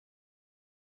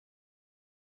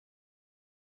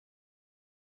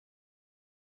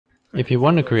If you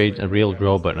want to create a real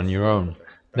robot on your own,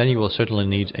 then you will certainly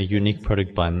need a unique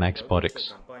product by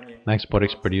MaxBotix.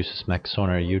 MaxBotix produces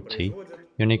MaxSonar-UT,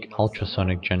 unique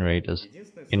ultrasonic generators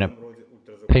in a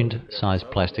pint-size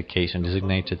plastic case and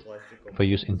designated for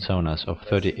use in sonars of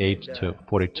 38 to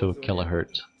 42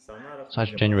 kHz.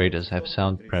 Such generators have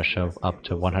sound pressure of up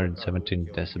to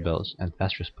 117 decibels and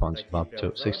fast response of up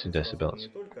to 60 decibels.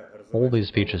 All these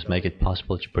features make it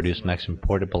possible to produce maximum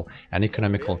portable and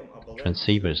economical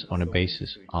transceivers on the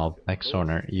basis of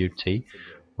MaxSonar-UT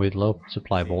with low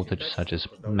supply voltage such as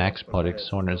MaxBotix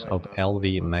sonars of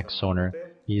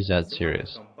LV-MaxSonar-EZ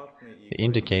series. The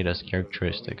indicator's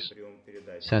characteristics: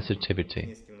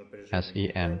 sensitivity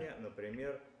SEN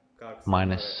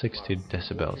minus 60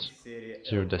 decibels,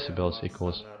 0 decibels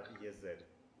equals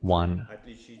 1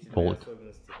 volt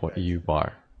for EU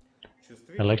bar.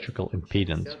 Electrical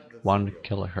impedance 1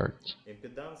 kHz.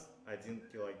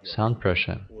 Sound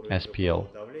pressure SPL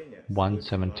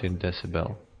 117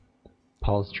 decibel.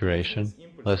 Pulse duration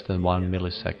less than 1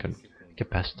 millisecond.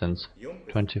 Capacitance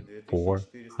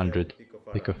 2400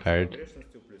 picofarad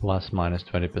plus minus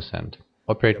 20%.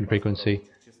 Operating frequency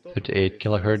 38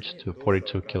 kHz to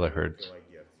 42 kHz.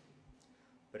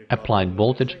 Applied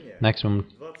voltage maximum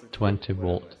 20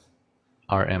 volt.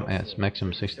 RMS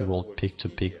maximum 60 volt peak to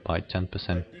peak by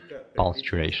 10% pulse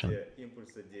duration.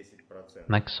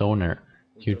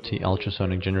 MaxSonar-UT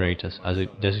ultrasonic generators are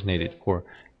designated for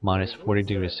minus 40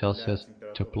 degrees Celsius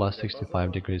to plus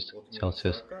 65 degrees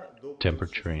Celsius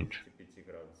temperature range.